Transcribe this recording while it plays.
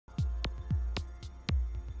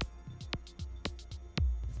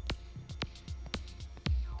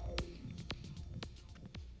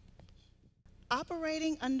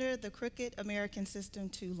Operating under the crooked American system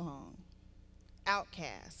too long.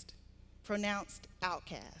 Outcast, pronounced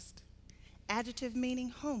outcast. Adjective meaning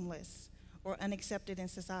homeless or unaccepted in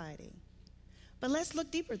society. But let's look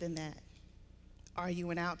deeper than that. Are you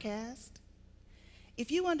an outcast?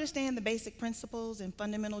 If you understand the basic principles and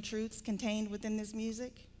fundamental truths contained within this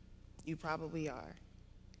music, you probably are.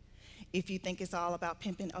 If you think it's all about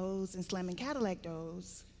pimping O's and slamming Cadillac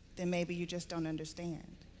doors, then maybe you just don't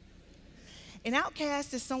understand. An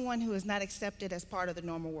outcast is someone who is not accepted as part of the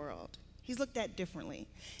normal world. He's looked at differently.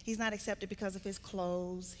 He's not accepted because of his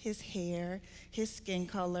clothes, his hair, his skin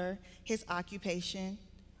color, his occupation,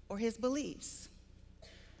 or his beliefs.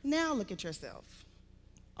 Now look at yourself.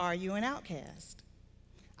 Are you an outcast?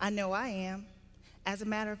 I know I am. As a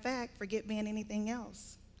matter of fact, forget being anything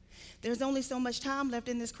else. There's only so much time left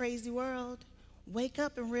in this crazy world. Wake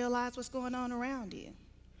up and realize what's going on around you.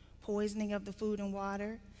 Poisoning of the food and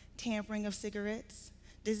water, tampering of cigarettes,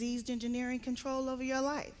 diseased engineering control over your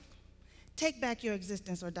life. Take back your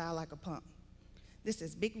existence or die like a punk. This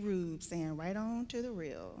is Big Rube saying right on to the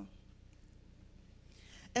real.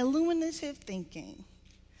 Illuminative thinking.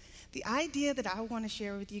 The idea that I want to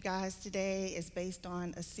share with you guys today is based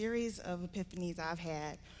on a series of epiphanies I've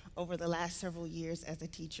had over the last several years as a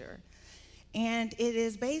teacher. And it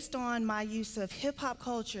is based on my use of hip-hop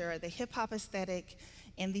culture, the hip-hop aesthetic,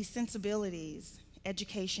 and these sensibilities,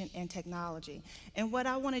 education, and technology. And what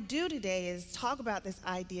I want to do today is talk about this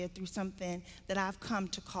idea through something that I've come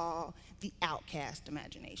to call the OUTKAST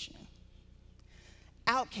Imagination.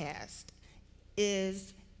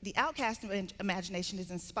 The OUTKAST Imagination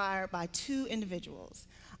is inspired by two individuals,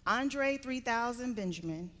 Andre 3000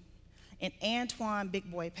 Benjamin and Antoine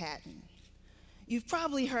Big Boy Patton. You've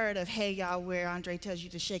probably heard of Hey Ya, where Andre tells you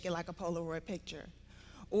to shake it like a Polaroid picture.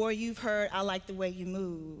 Or you've heard I Like the Way You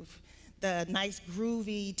Move, the nice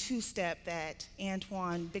groovy two-step that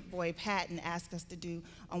Antoine Big Boy Patton asked us to do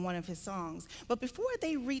on one of his songs. But before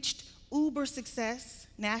they reached uber success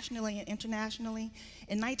nationally and internationally,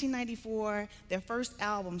 in 1994, their first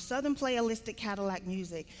album, Southern Playalistic Cadillac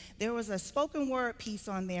Music, there was a spoken word piece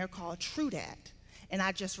on there called True Dat, and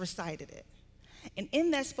I just recited it. And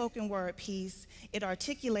in that spoken word piece, it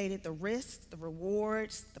articulated the risks, the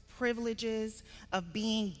rewards, the privileges of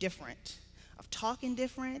being different, of talking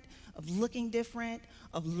different, of looking different,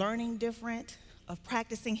 of learning different, of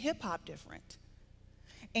practicing hip-hop different.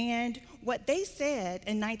 And what they said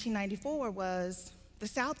in 1994 was, the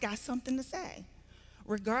South got something to say.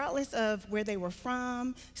 Regardless of where they were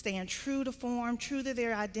from, staying true to form, true to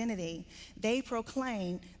their identity, they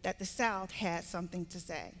proclaimed that the South had something to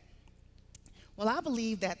say. Well, I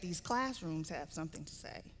believe that these classrooms have something to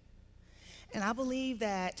say. And I believe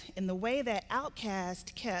that in the way that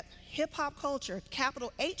OUTKAST kept hip-hop culture,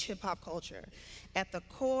 capital H hip-hop culture, at the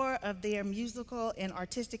core of their musical and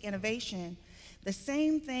artistic innovation, the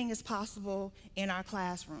same thing is possible in our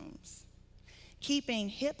classrooms. Keeping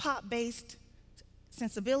hip-hop-based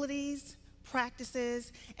sensibilities,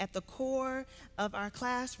 practices at the core of our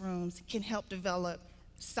classrooms can help develop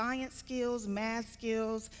science skills, math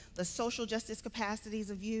skills, the social justice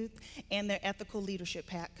capacities of youth, and their ethical leadership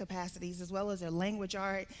capacities, as well as their language,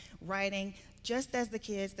 art, writing, just as the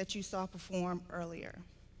kids that you saw perform earlier.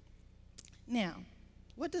 Now,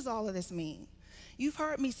 what does all of this mean? You've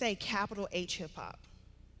heard me say capital H hip-hop.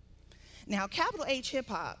 Now, capital H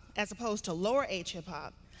hip-hop, as opposed to lower H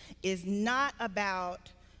hip-hop, is not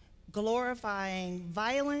about glorifying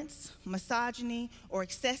violence, misogyny, or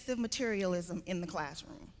excessive materialism in the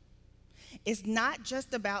classroom. It's not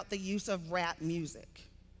just about the use of rap music.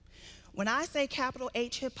 When I say capital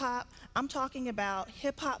H hip-hop, I'm talking about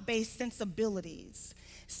hip-hop-based sensibilities,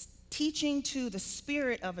 teaching to the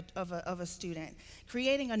spirit of a student,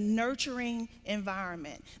 creating a nurturing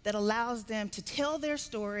environment that allows them to tell their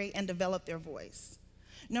story and develop their voice.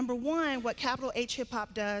 Number one, what capital H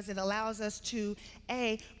hip-hop does, it allows us to,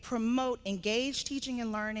 A, promote engaged teaching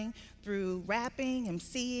and learning through rapping,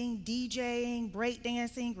 emceeing, DJing,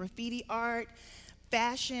 breakdancing, graffiti art,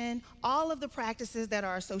 fashion, all of the practices that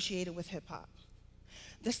are associated with hip-hop.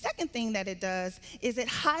 The second thing that it does is it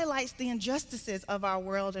highlights the injustices of our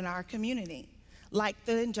world and our community, like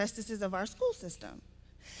the injustices of our school system.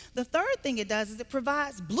 The third thing it does is it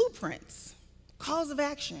provides blueprints, calls of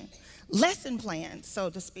action, lesson plans, so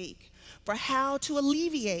to speak, for how to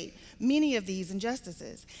alleviate many of these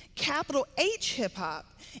injustices. Capital H hip-hop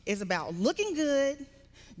is about looking good,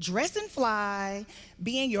 dressing fly,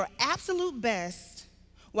 being your absolute best,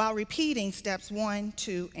 while repeating steps 1,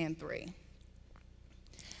 2, and 3.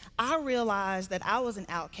 I realized that I was an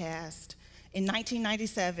outcast in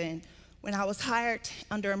 1997 when I was hired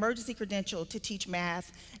under emergency credential to teach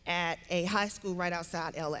math at a high school right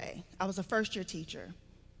outside LA. I was a first-year teacher.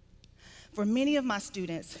 For many of my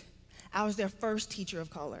students, I was their first teacher of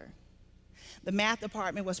color. The math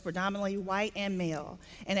department was predominantly white and male,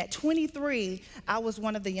 and at 23, I was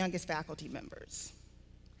one of the youngest faculty members.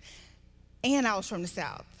 And I was from the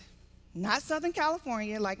South. Not Southern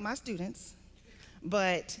California like my students,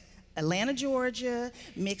 but Atlanta, Georgia,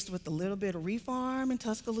 mixed with a little bit of Reef Farm in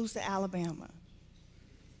Tuscaloosa, Alabama.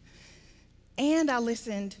 And I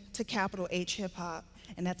listened to capital H hip hop.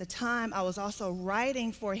 And at the time, I was also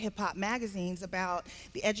writing for hip hop magazines about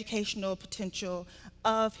the educational potential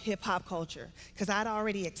of hip hop culture, because I'd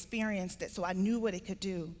already experienced it, so I knew what it could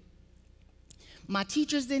do. My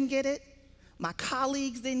teachers didn't get it. My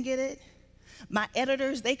colleagues didn't get it. My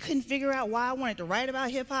editors, they couldn't figure out why I wanted to write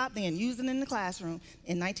about hip hop, then use it in the classroom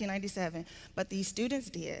in 1997. But these students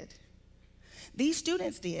did. These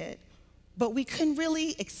students did, but we couldn't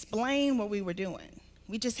really explain what we were doing.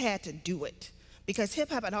 We just had to do it, because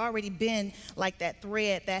hip hop had already been like that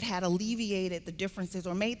thread that had alleviated the differences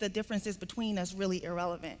or made the differences between us really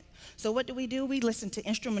irrelevant. So what do? We listened to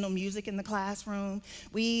instrumental music in the classroom.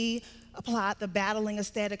 We applied the battling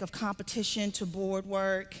aesthetic of competition to board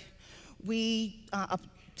work.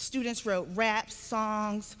 Students wrote raps,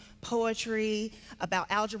 songs, poetry about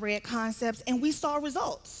algebraic concepts, and we saw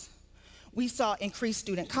results. We saw increased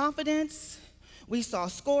student confidence. We saw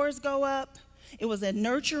scores go up. It was a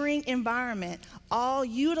nurturing environment, all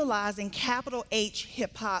utilizing capital H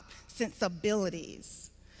hip-hop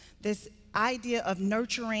sensibilities. This idea of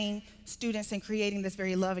nurturing students and creating this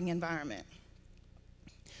very loving environment.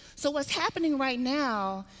 So what's happening right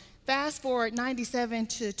now, fast forward 97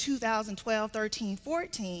 to 2012, 13,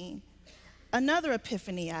 14, another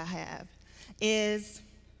epiphany I have is,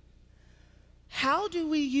 how do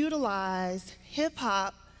we utilize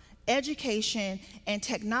hip-hop, education, and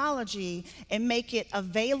technology and make it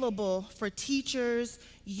available for teachers,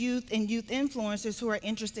 youth, and youth influencers who are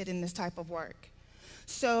interested in this type of work?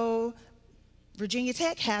 So Virginia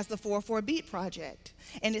Tech has the 4-4 Beat project,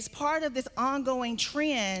 and it's part of this ongoing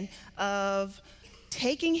trend of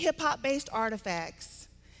taking hip-hop-based artifacts,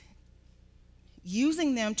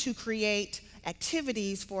 using them to create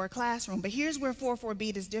activities for a classroom. But here's where 4-4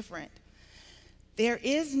 Beat is different. There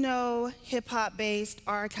is no hip-hop-based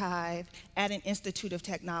archive at an institute of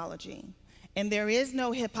technology, and there is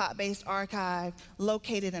no hip-hop-based archive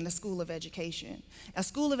located in a school of education. A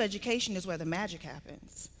school of education is where the magic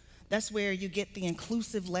happens. That's where you get the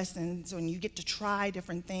inclusive lessons, and you get to try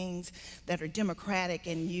different things that are democratic,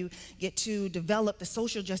 and you get to develop the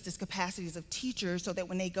social justice capacities of teachers so that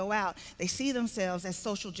when they go out, they see themselves as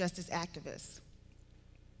social justice activists.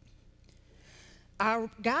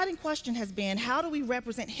 Our guiding question has been, how do we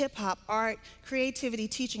represent hip-hop, art, creativity,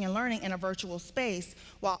 teaching, and learning in a virtual space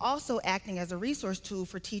while also acting as a resource tool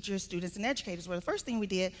for teachers, students, and educators? Well, the first thing we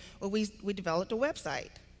did was we developed a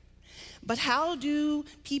website. But how do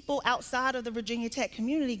people outside of the Virginia Tech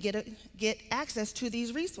community get access to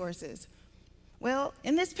these resources? Well,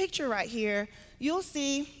 in this picture right here, you'll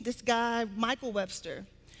see this guy, Michael Webster.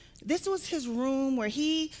 This was his room where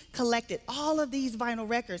he collected all of these vinyl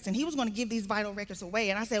records, and he was going to give these vinyl records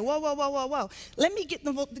away. And I said, whoa, whoa, whoa, whoa, whoa. Let me get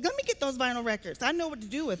those vinyl records. I know what to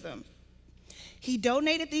do with them. He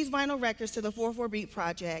donated these vinyl records to the 4-4 Beat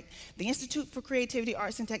project. The Institute for Creativity,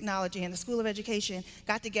 Arts, and Technology and the School of Education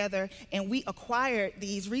got together, and we acquired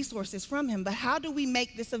these resources from him. But how do we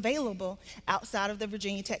make this available outside of the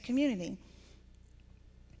Virginia Tech community?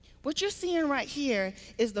 What you're seeing right here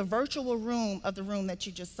is the virtual room of the room that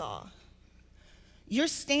you just saw. You're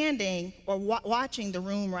standing or watching the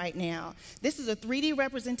room right now. This is a 3D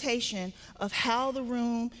representation of how the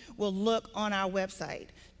room will look on our website.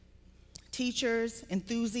 Teachers,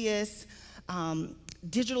 enthusiasts,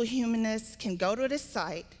 digital humanists can go to this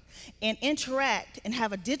site and interact and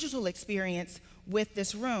have a digital experience with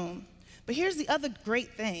this room. But here's the other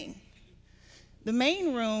great thing. The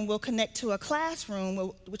main room will connect to a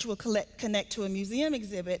classroom, which will connect to a museum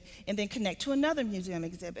exhibit, and then connect to another museum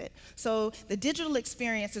exhibit. So the digital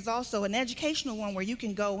experience is also an educational one where you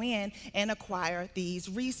can go in and acquire these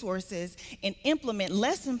resources and implement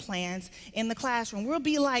lesson plans in the classroom. We'll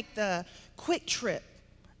be like the quick trip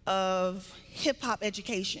of hip-hop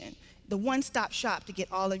education, the one-stop shop to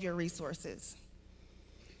get all of your resources.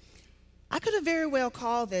 I could have very well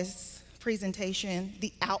called this presentation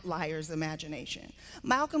the Outliers Imagination.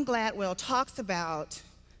 Malcolm Gladwell talks about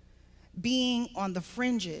being on the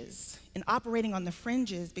fringes and operating on the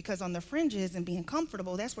fringes, because on the fringes and being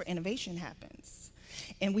comfortable, that's where innovation happens.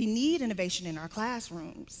 And we need innovation in our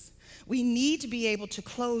classrooms. We need to be able to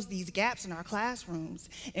close these gaps in our classrooms.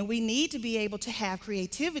 And we need to be able to have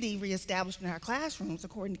creativity reestablished in our classrooms,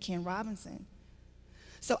 according to Ken Robinson.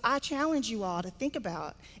 So I challenge you all to think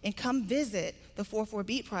about and come visit the 4-4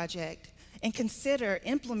 Beat Project and consider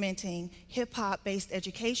implementing hip-hop-based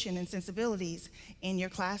education and sensibilities in your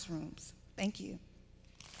classrooms. Thank you.